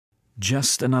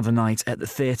Just another night at the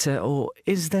theatre, or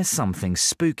is there something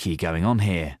spooky going on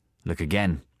here? Look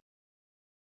again.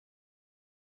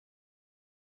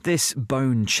 This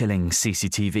bone-chilling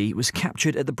CCTV was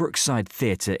captured at the Brookside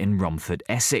Theatre in Romford,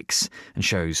 Essex, and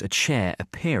shows a chair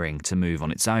appearing to move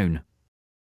on its own.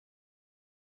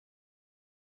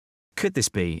 Could this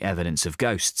be evidence of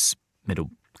ghosts?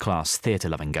 Middle-class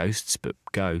theatre-loving ghosts, but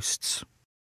ghosts.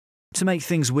 To make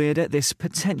things weirder, this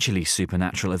potentially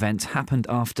supernatural event happened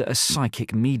after a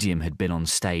psychic medium had been on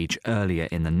stage earlier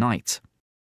in the night.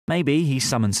 Maybe he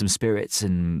summoned some spirits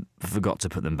and forgot to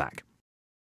put them back.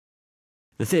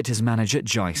 The theatre's manager,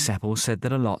 Jai Seppel, said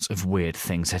that a lot of weird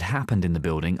things had happened in the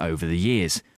building over the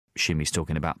years. Shimmy's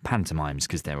talking about pantomimes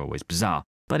because they're always bizarre,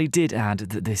 but he did add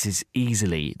that this is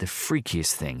easily the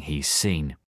freakiest thing he's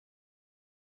seen.